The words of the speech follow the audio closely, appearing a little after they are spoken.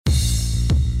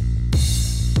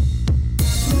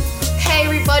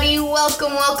everybody.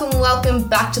 Welcome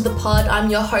back to the pod.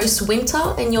 I'm your host,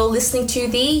 Winter, and you're listening to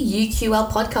the UQL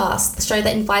podcast, the show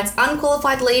that invites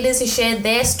unqualified leaders who share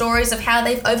their stories of how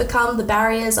they've overcome the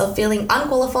barriers of feeling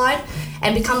unqualified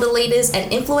and become the leaders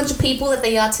and influential people that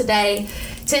they are today.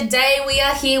 Today we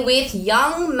are here with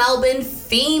young Melbourne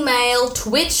female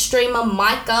Twitch streamer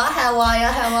Micah. How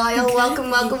are you?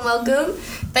 Welcome.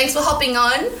 Thanks for hopping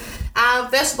on.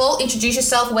 First of all, introduce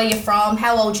yourself, where you're from,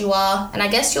 how old you are, and I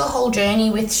guess your whole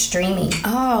journey with streaming.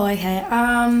 Oh, okay.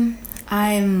 I'm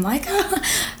Micah,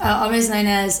 known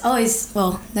as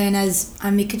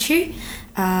I'm Mikachu.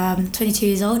 22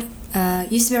 years old.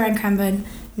 Used to be around Cranbourne,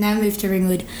 now moved to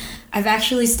Ringwood. I've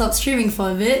actually stopped streaming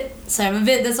for a bit, so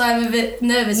that's why I'm a bit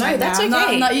nervous right now. No, that's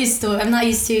okay. I'm not used to it. I'm not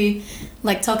used to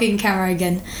talking camera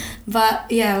again.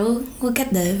 But yeah, we'll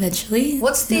get there eventually.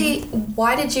 Why take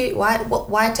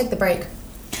the break?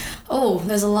 Oh,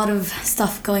 there's a lot of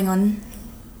stuff going on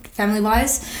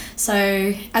family-wise.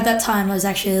 So at that time, I was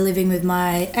actually living with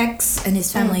my ex and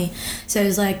his family. So it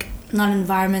was not an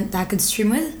environment that I could stream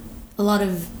with. A lot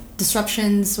of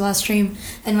disruptions while I stream.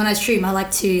 And when I stream, I like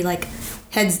to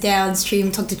heads down,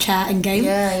 stream, talk to chat and game.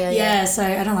 Yeah. So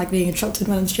I don't like being interrupted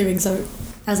when I'm streaming. So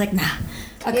I was like, nah,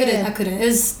 I couldn't. It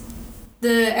was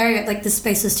the area, the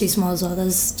space was too small as well. That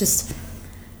was just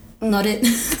not it.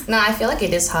 No, I feel like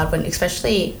it is hard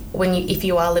especially if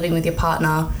you are living with your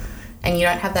partner and you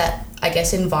don't have that, I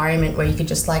guess, environment where you could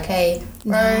just hey,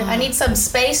 bro, I need some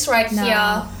space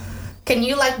here. Can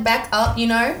you back up,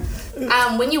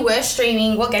 When you were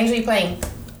streaming, what games were you playing?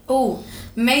 Oh,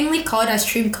 mainly COD. I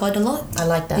streamed COD a lot. I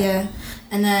like that. Yeah.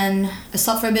 And then I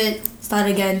stopped for a bit,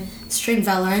 started again, streamed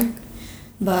Valorant.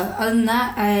 But other than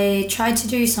that, I tried to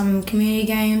do some community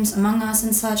games, Among Us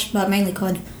and such, but mainly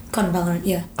COD and Valorant,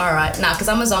 yeah. Alright, because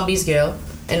I'm a zombies girl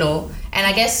and all. And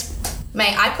I guess,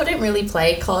 mate, I couldn't really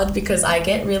play COD because I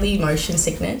get really motion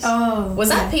sickness. Oh. Was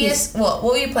that PS? Yes. What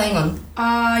were you playing on?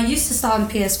 I used to start on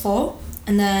PS4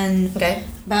 and then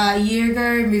about a year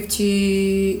ago moved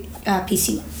to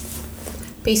PC.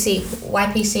 PC. Why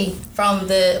PC?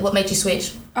 What made you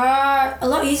switch? A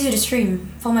lot easier to stream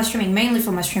mainly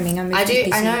for my streaming.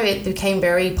 I know it became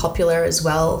very popular as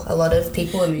well. A lot of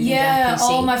people are moving down PC.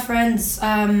 All my friends,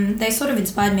 they sort of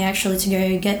inspired me actually to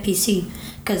go get PC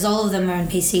because all of them are on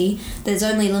PC. There's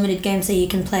only limited games that you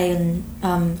can play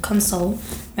on console.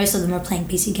 Most of them are playing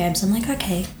PC games. I'm like,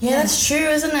 okay. Yeah, that's true,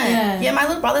 isn't it? Yeah, my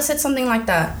little brother said something like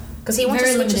that because he wants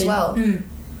to switch as well.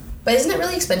 But isn't it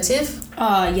really expensive?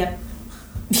 Yep.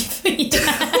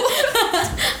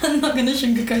 I'm not gonna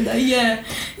sugarcoat that. Yeah,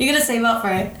 you're gonna save up for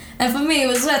it, and for me it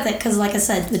was worth it because, like I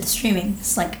said, with the streaming,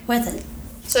 it's worth it.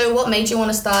 So, what made you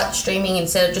want to start streaming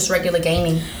instead of just regular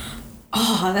gaming?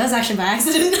 Oh, that was actually by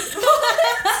accident.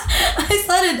 I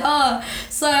started.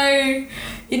 So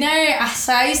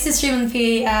I used to stream on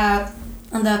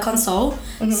the console.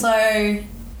 Mm-hmm. So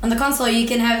on the console, you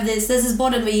can have there's this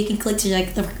button where you can click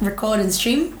to record and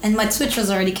stream, and my Twitch was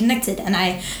already connected, and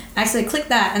I actually clicked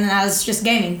that, and then I was just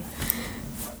gaming.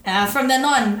 From then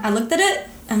on, I looked at it,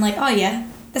 and oh yeah,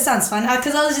 that sounds fun,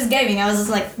 because I was just gaming. I was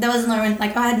just there was no one, I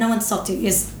had no one to talk to,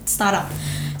 just start up.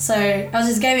 So I was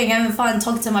just gaming, having fun,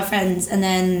 talking to my friends, and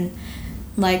then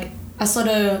I sort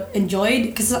of enjoyed,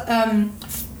 because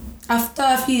after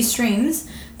a few streams,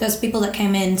 there's people that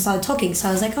came in and started talking, so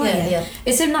I was like, yeah.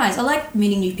 It's so nice. I like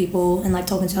meeting new people and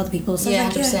talking to other people. So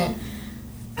 100%.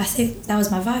 I think that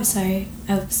was my vibe, so I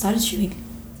started streaming.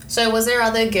 So was there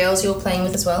other girls you were playing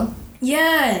with as well?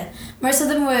 Yeah, most of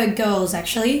them were girls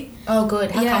actually. Oh, good.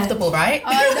 How comfortable, right?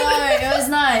 Oh no, it was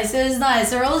nice.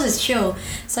 They're all just chill.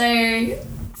 So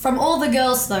from all the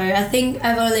girls though, I think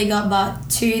I've only got about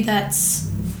 2 that's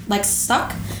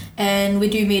stuck. And we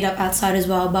do meet up outside as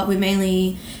well, but we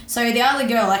mainly... So the other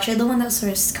girl, actually, the one that was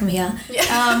supposed to come here.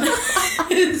 Yeah.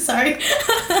 Sorry.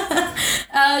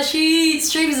 She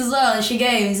streams as well, and she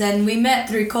games, and we met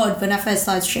through COD when I first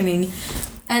started streaming.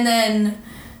 And then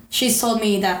she's told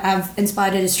me that I've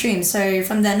inspired her to stream. So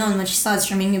from then on, when she started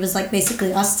streaming, it was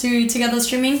basically us two together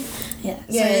streaming. Yeah.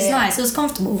 So it's nice. It was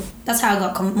comfortable. That's how I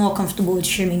got more comfortable with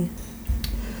streaming.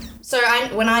 So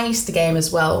when I used to game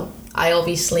as well, I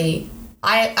obviously...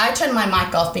 I turn my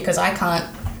mic off because I can't...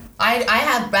 I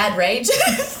have bad rage.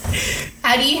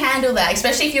 How do you handle that,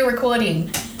 especially if you're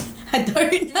recording? I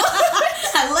don't.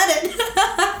 I let it.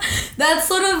 That's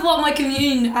sort of what my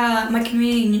community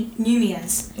knew me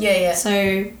as. Yeah.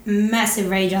 So, massive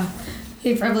rager.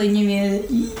 He probably knew me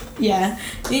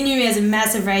he knew me as a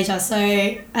massive rager, so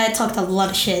I talked a lot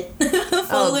of shit. For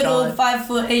a little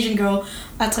 5-foot Asian girl,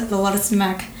 I talked a lot of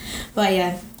smack. But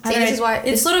yeah. See, this is why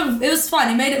it was fun.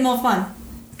 It made it more fun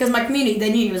because my community, they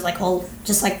knew it was all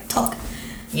just talk.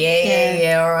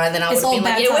 Yeah. All right. Then I would It's all be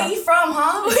like, better. where you from,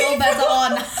 huh? It's all better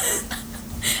on.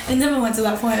 I never went to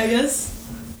that point, I guess.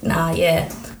 Nah, yeah.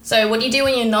 So what do you do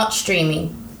when you're not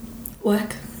streaming?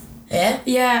 Work. Yeah?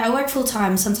 Yeah, I work full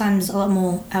time, sometimes a lot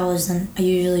more hours than I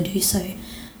usually do, so I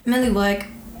mainly work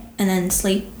and then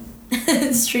sleep,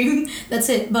 stream, that's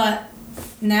it. But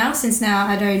since now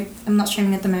I'm not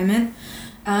streaming at the moment,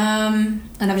 and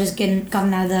I've just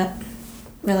gotten out of that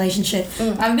relationship.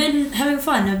 I've been having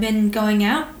fun, I've been going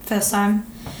out, first time,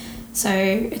 so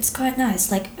it's quite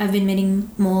nice. Like, I've been meeting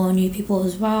more new people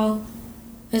as well.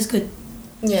 It's good.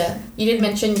 Yeah. You did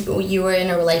mention you were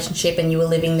in a relationship and you were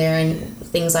living there and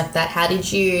things like that. How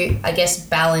did you, I guess,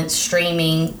 balance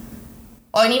streaming?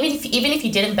 Or even if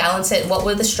you didn't balance it, what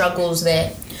were the struggles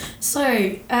there? So,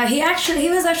 he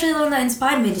was actually the one that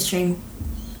inspired me to stream.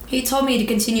 He told me to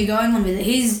continue going on with it.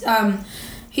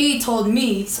 He told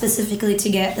me specifically to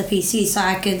get the PC so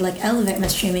I could like elevate my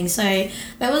streaming. So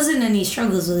there wasn't any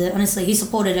struggles with it. Honestly, he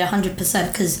supported it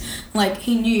 100% because like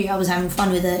he knew I was having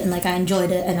fun with it and like I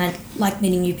enjoyed it and I liked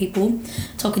meeting new people,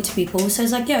 talking to people. So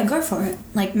he's like, yeah, go for it.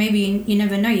 Like maybe you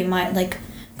never know, you might like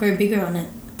grow bigger on it.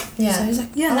 Yeah. So he's like,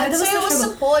 yeah, so he was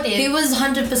supportive. He was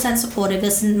 100% supportive.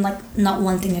 There's like not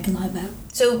one thing I can lie about.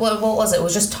 So what was it?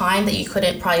 Was it just time that you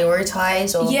couldn't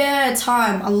prioritize, or? Yeah,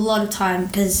 time. A lot of time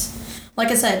because, like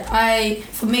I said,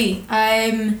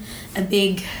 I'm a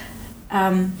big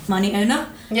money owner.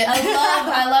 Yeah.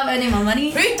 I love earning my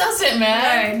money. Who doesn't,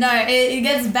 man? No, it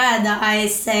gets bad that I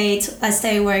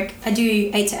stay work. I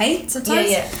do 8 to 8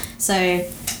 sometimes. Yeah. So,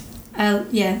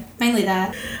 mainly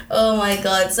that. Oh my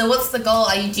god. So what's the goal?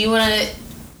 Do you want to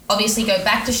obviously go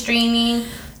back to streaming?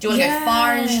 Do you want to go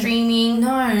far in streaming?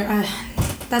 No,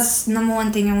 that's number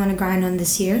one thing I'm going to grind on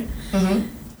this year.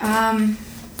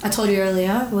 I told you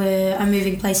earlier where I'm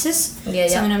moving places. Yeah.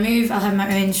 So when I move, I'll have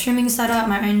my own streaming setup,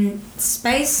 my own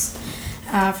space.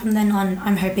 From then on,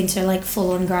 I'm hoping to like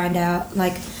full on grind out.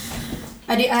 Like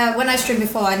I did, when I streamed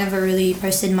before, I never really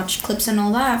posted much clips and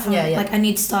all that. Like I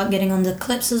need to start getting on the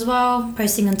clips as well,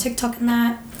 posting on TikTok and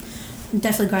that. I'm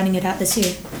definitely grinding it out this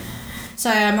year. So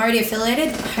I'm already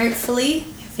affiliated. Hopefully,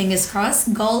 fingers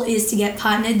crossed. Goal is to get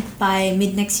partnered by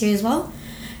mid next year as well.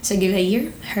 So give it a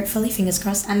year, hopefully, fingers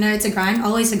crossed. I know it's a grind,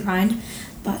 always a grind,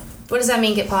 but... What does that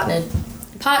mean, get partnered?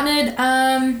 Partnered,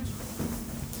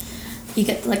 you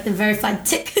get like the verified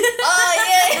tick. Oh,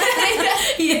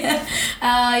 yeah.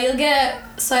 Yeah. You'll get...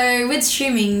 So with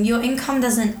streaming,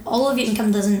 all of your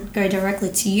income doesn't go directly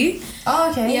to you.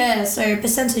 Oh, okay. Yeah, so a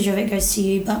percentage of it goes to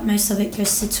you, but most of it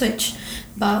goes to Twitch.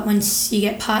 But once you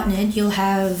get partnered, you'll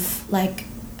have like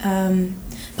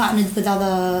partnered with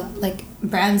other like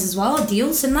brands as well,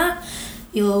 deals in that.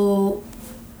 G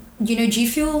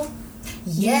Fuel?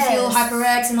 Yes. G Fuel,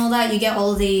 HyperX and all that, you get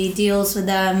all the deals with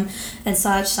them and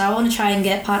such. So I want to try and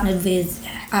get partnered with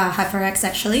HyperX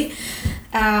actually.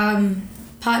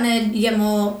 Partnered, you get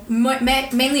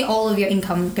mainly all of your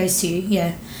income goes to you,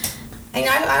 yeah. And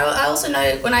I also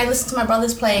know when I listen to my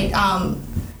brothers play,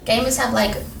 gamers have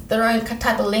like their own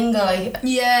type of lingo.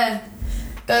 Yeah.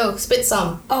 Go, spit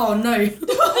some. Oh, no.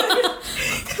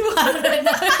 I don't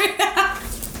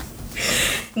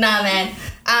know. Nah, man.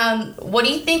 What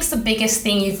do you think's the biggest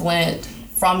thing you've learned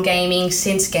from gaming,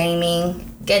 since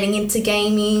gaming, getting into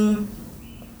gaming?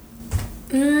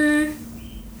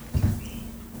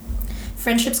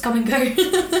 Friendships come and go.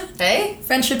 Hey?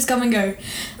 Friendships come and go.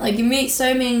 Like, you meet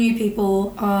so many new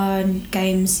people on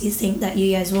games, you think that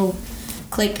you guys will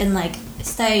click and, like,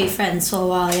 stay friends for a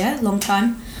while, yeah? Long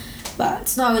time. But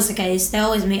it's not always the case. They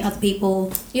always meet other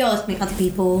people. You always meet other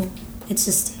people. It's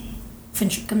just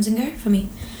friendship comes and go for me.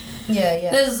 Yeah.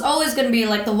 There's always going to be,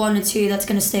 like, the one or two that's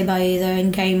going to stay by you, though,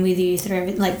 and game with you through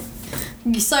everything. Like,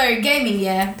 so, gaming,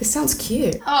 yeah. This sounds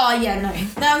cute. Oh, yeah, no.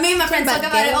 Now, me and my friends talk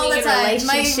about it all the time.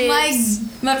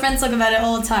 My friends talk about it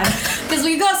all the time. Because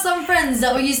we got some friends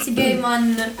that we used to game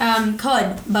on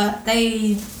COD, but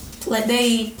they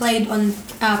played on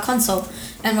console,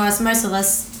 and whereas most of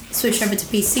us switched over to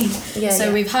PC.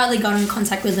 So we've hardly gotten in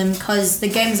contact with them because the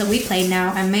games that we play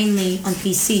now are mainly on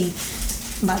PC,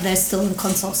 but they're still on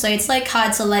console. So it's like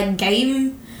hard to like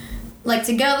game like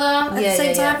together at the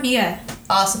same time. Yeah.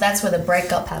 Oh, so that's where the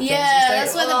breakup happens. Yeah,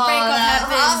 that's where the breakup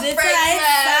happens. It's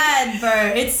sad,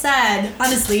 bro. It's sad,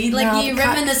 honestly. Like, you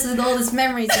reminisce with all these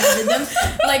memories with them.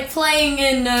 Like, playing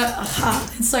in...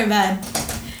 it's so bad.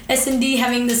 S&D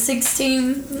having the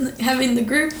 16, having the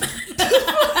group...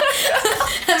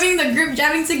 having the group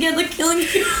jamming together, killing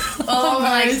you. Oh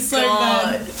my god. So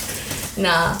bad.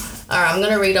 Nah. Alright, I'm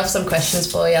going to read off some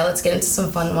questions for you. Let's get into some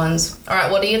fun ones.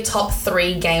 Alright, what are your top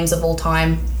 3 games of all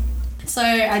time? So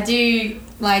I do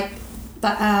like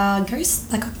Ghost,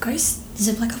 Black Ops Ghost. Is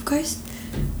it Black Ops Ghost?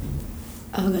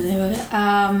 I forgot the name of it.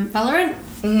 Valorant.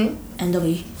 And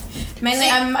W. Mainly,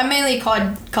 I'm mainly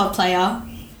COD player.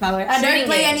 Valorant. I don't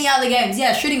play any other games.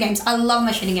 Yeah, shooting games. I love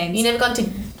my shooting games. You never gone to...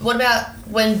 What about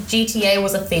when GTA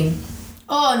was a thing?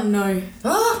 Oh, no.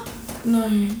 Oh, no.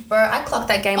 Bro, I clocked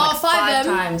that game like 5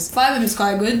 times. 5M is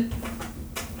quite good.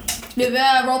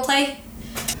 Role play.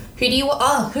 Who do you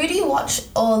watch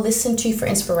or listen to for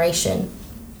inspiration?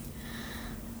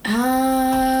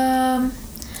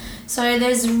 So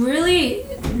there's really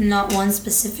not one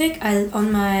specific.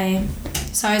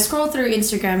 So I scroll through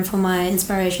Instagram for my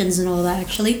inspirations and all that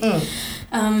actually.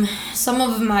 Some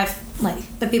of my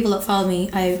the people that follow me,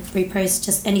 I repost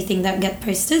just anything that get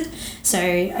posted. So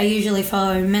I usually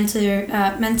follow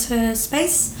mentor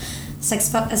space,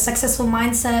 a successful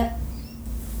mindset.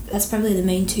 That's probably the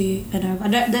main two.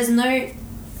 There's no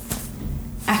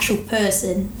actual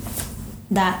person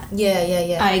that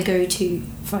I go to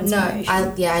for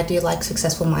inspiration. No, I do like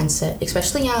successful mindset,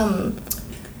 especially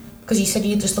because you said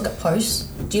you just look at posts.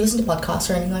 Do you listen to podcasts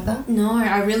or anything like that? No,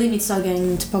 I really need to start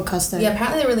getting into podcasts though. Yeah,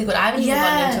 apparently they're really good. I haven't even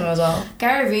gotten into them as well.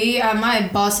 Gary Vee, my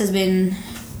boss has been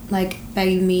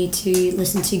begging me to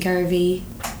listen to Gary Vee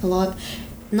a lot.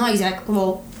 Not exactly,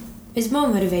 well, it's more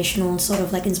motivational, sort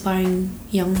of inspiring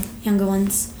younger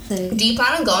ones. So. Do you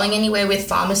plan on going anywhere with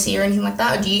pharmacy or anything like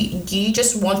that, or do you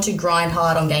just want to grind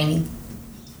hard on gaming?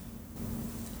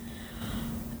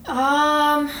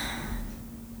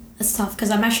 It's tough because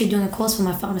I'm actually doing a course for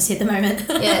my pharmacy at the moment.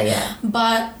 Yeah.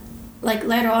 But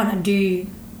later on, I do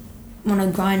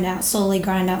want to solely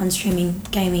grind out on streaming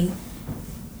gaming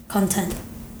content.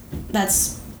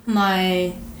 That's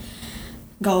my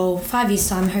goal. 5 years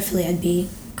time, hopefully I'd be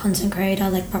content creator,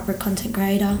 proper content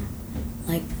creator,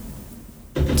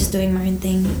 just doing my own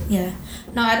thing. Yeah.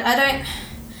 No,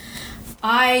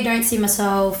 I don't see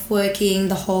myself working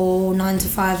the whole 9 to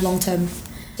 5 long term.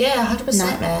 Yeah,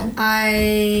 100%, man.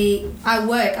 I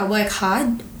work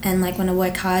hard, and when I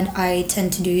work hard, I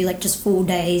tend to do just full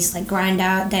days, grind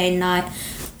out day and night.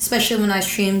 Especially when I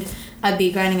streamed, I'd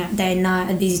be grinding out day and night.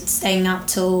 I'd be staying up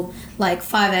till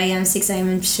 5 a.m, 6 a.m.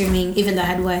 and streaming, even though I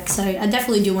had work. So I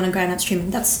definitely do want to grind out streaming.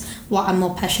 That's what I'm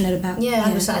more passionate about. Yeah,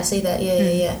 100%. I see that.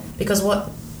 Yeah. Because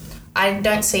I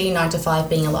don't see 9 to 5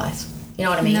 being a life. You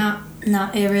know what I mean? No,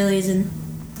 it really isn't.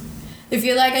 If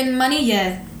you're in money,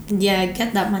 yeah,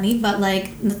 get that money. But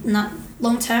not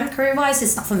long term career wise,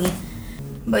 it's not for me.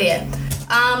 But yeah,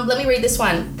 let me read this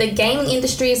one. The gaming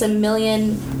industry is a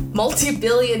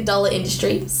multi-billion-dollar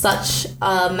industry, such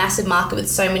a massive market with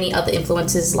so many other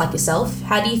influencers like yourself.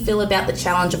 How do you feel about the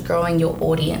challenge of growing your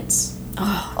audience?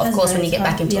 Of course, when you get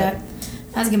back into it.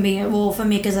 That's going to be, well, for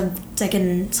me, because I've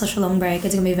taken such a long break,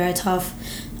 it's going to be very tough.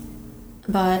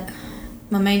 But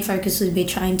my main focus would be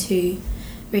trying to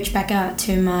reach back out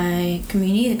to my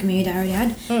community, the community I already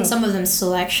had. Some of them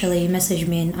still actually message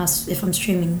me and ask if I'm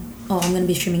streaming, or I'm going to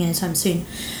be streaming anytime soon.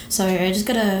 So I just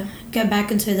got to get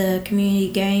back into the community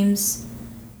games,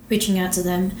 reaching out to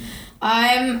them.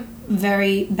 I'm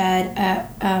very bad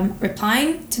at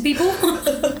replying to people.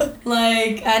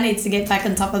 I need to get back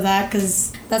on top of that,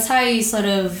 because that's how you sort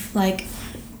of I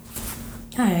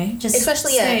don't know, just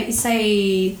especially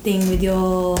say thing with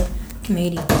your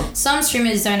community. Some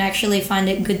streamers don't actually find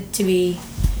it good to be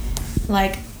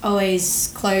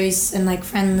always close and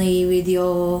friendly with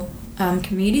your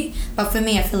community, but for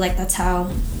me, I feel that's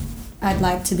how I'd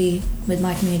like to be with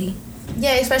my community.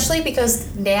 Yeah, especially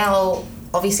because now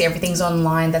obviously everything's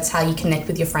online. That's how you connect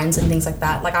with your friends and things like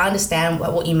that. I understand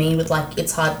what you mean with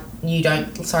it's hard. You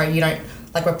don't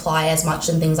reply as much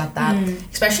and things like that.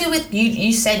 Especially with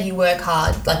you said you work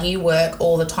hard. You work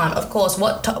all the time. Of course.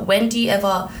 When do you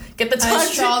ever get the time?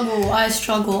 I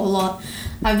struggle a lot.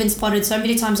 I've been spotted so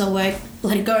many times at work,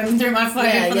 going through my phone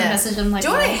for the message. I'm do you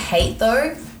know what I hate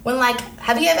though? When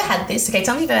have you ever had this? Okay,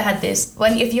 tell me if you've ever had this.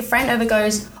 If your friend ever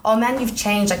goes, "Oh man, you've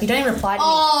changed," you don't even reply to me.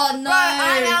 Oh no! Bro,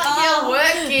 I'm out here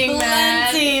working,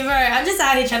 man. Bro. I'm just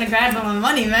out here trying to grind for my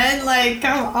money, man.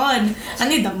 Come on. I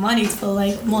need the money for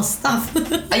more stuff.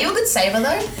 Are you a good saver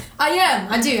though? I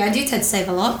am. I do tend to save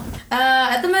a lot.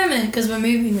 At the moment, because we're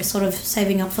moving, we're sort of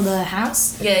saving up for the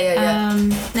house. Yeah.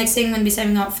 Next thing I'm going to be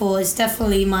saving up for is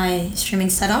definitely my streaming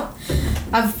setup.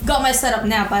 I've got my setup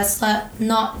now, but it's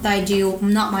not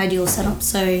my ideal setup,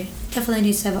 so definitely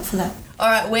need to save up for that.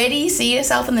 Alright, where do you see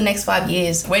yourself in the next 5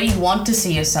 years? Where do you want to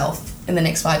see yourself in the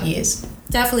next 5 years?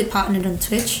 Definitely partnered on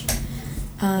Twitch.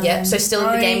 So still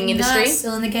in the gaming industry?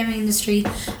 Still in the gaming industry.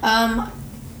 In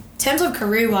terms of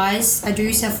career-wise, I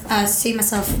do see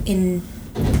myself in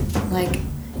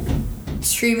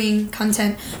streaming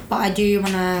content, but I do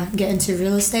want to get into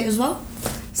real estate as well.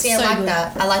 See, I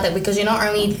like that because you're not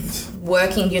only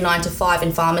working your 9 to 5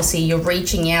 in pharmacy, you're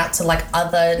reaching out to like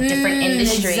other different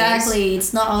industries. Exactly.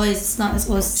 It's not always.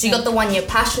 So you got the one you're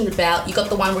passionate about. You got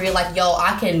the one where you're like, yo,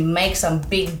 I can make some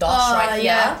big dots right here.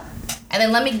 Yeah. And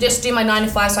then let me just do my 9 to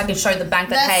 5 so I can show the bank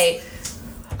that, hey,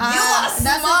 you are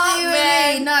smart,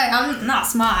 man. No, I'm not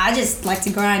smart. I just like to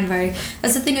grind, bro.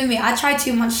 That's the thing with me. I try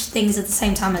too much things at the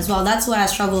same time as well. That's where I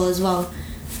struggle as well.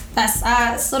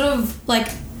 That's sort of like,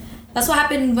 that's what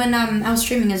happened when I was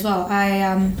streaming as well.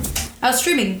 I was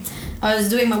streaming. I was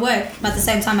doing my work, but at the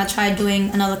same time I tried doing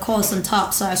another course on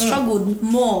top. So I struggled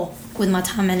more with my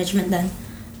time management then.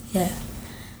 Yeah.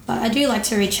 But I do like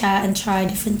to reach out and try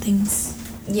different things.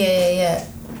 Yeah.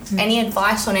 Any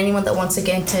advice on anyone that wants to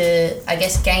get into, I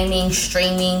guess, gaming,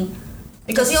 streaming?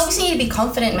 Because you obviously need to be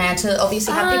confident, man, to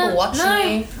obviously have people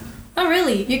watching you. Not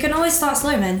really. You can always start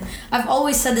slow, man. I've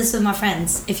always said this with my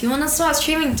friends. If you want to start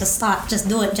streaming, just start. Just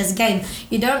do it. Just game.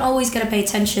 You don't always got to pay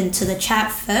attention to the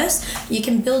chat first. You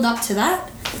can build up to that.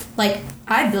 Like,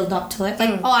 I build up to it.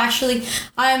 Like, actually,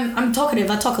 I'm talkative.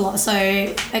 I talk a lot. So,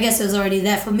 I guess it was already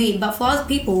there for me. But for other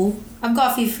people, I've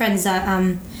got a few friends that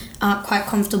aren't quite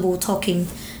comfortable talking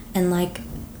and, like,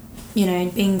 you know,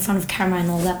 being in front of camera and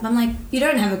all that. I'm like, you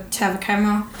don't have to have a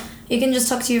camera. You can just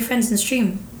talk to your friends and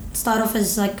stream. Start off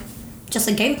as, like, just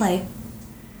a gameplay.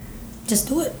 Just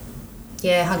do it.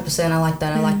 Yeah, 100%. I like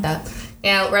that. I like that.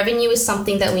 Now, revenue is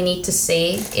something that we need to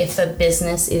see if a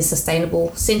business is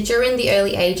sustainable. Since you're in the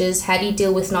early ages, how do you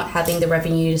deal with not having the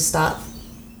revenue to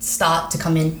start to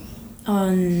come in?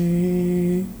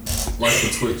 Like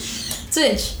for Twitch.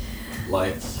 Twitch.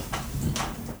 Like...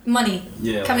 money.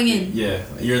 Yeah. Coming in. Yeah.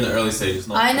 You're in the early stages.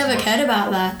 I never cared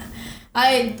about that.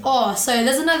 So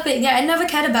there's another thing. Yeah, I never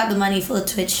cared about the money for the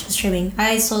Twitch streaming.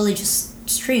 I solely just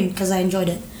streamed because I enjoyed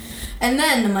it. And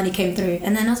then the money came through.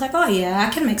 And then I was like, oh yeah, I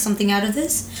can make something out of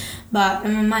this. But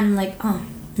in my mind, I'm like, oh,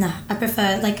 nah. I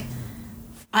prefer, like,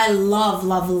 I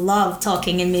love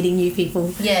talking and meeting new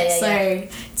people. So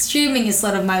streaming is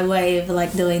sort of my way of,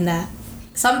 like, doing that.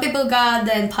 Some people go out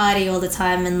there and party all the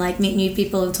time and, like, meet new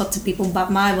people and talk to people.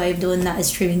 But my way of doing that is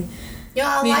streaming. Yeah,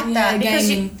 I like that because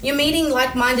you're meeting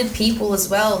like-minded people as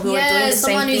well who are doing the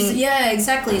same thing. Yeah,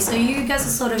 exactly. So you guys are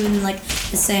sort of in like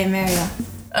the same area.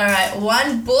 All right,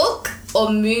 one book or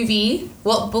movie.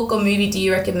 What book or movie do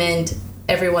you recommend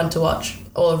everyone to watch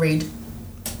or read?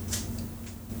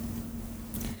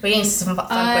 We're getting some fun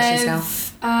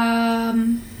questions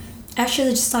now. Actually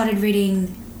just started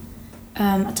reading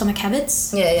Atomic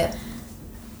Habits. Yeah.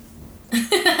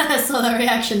 I saw that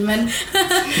reaction, man.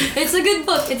 It's a good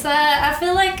book. I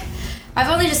feel like I've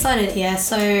only just started it, yeah,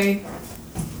 so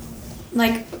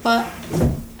like, but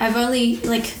I've only,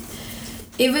 like,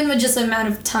 even with just the amount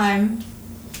of time,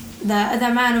 the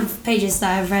amount of pages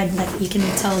that I've read, like, you can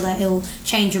tell that it'll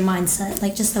change your mindset,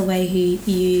 like, just the way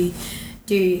you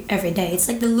do every day. It's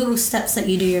like the little steps that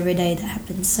you do every day that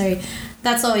happen. So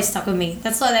that's always stuck with me.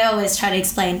 That's what I always try to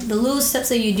explain. The little steps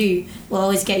that you do will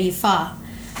always get you far.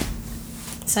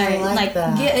 So, like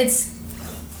that. Yeah, it's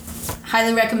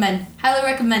highly recommend. I've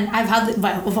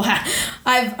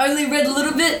only read a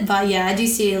little bit, but yeah, I do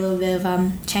see a little bit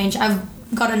of change. I've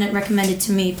gotten it recommended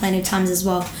to me plenty of times as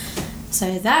well.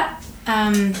 So that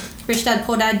Rich Dad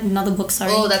Poor Dad, another book.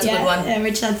 Sorry. Oh, that's a good one. Yeah,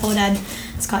 Rich Dad Poor Dad.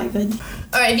 It's quite good.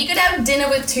 All right, if you could have dinner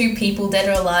with two people, dead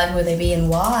or alive, who would they be and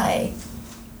why?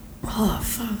 Oh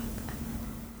fuck.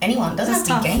 Anyone. Doesn't have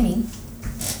to be gaming.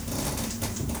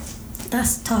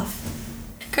 That's tough.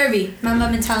 Kirby, Mamba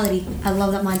mentality. I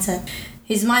love that mindset.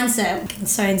 His mindset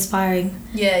is so inspiring.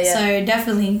 Yeah. So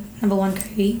definitely number one,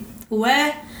 Kirby.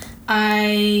 Where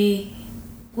I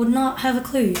would not have a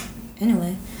clue.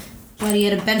 Anyway, whether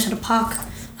at a bench at a park,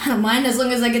 I don't mind as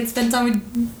long as I get to spend time with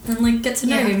and like get to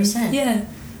know him. 100%. Yeah.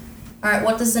 All right,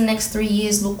 what does the next 3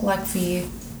 years look like for you?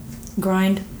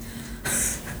 Grind.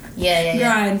 Yeah.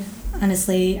 Grind.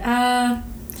 Honestly, I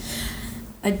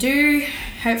do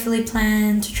hopefully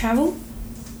plan to travel.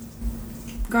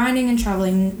 Grinding and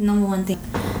traveling, number one thing.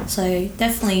 So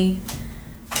definitely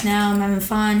now I'm having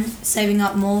fun, saving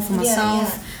up more for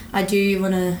myself. Yeah. I do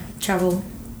want to travel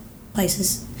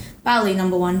places. Bali,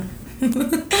 number one.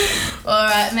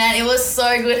 Alright, man, it was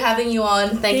so good having you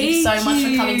on. Thank you so much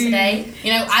for coming today.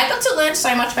 You know, I got to learn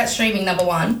so much about streaming, number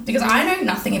one, because I know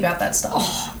nothing about that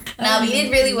stuff. Now, we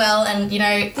did really well, and, you know,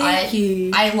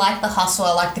 I like the hustle,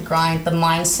 I like the grind, the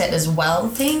mindset as well.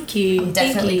 Thank you. I'm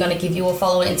definitely going to give you a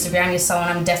follow on Instagram. You're someone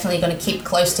I'm definitely going to keep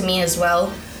close to me as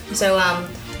well. So,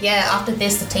 yeah, after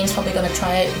this, the team's probably going to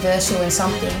try to verse you in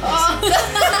something.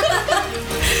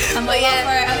 I'm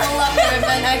all up for it,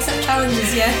 man. I accept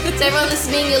challenges, yeah. So everyone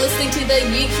listening, you're listening to the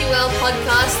UQL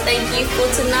podcast. Thank you for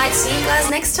tonight. See you guys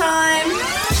next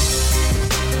time.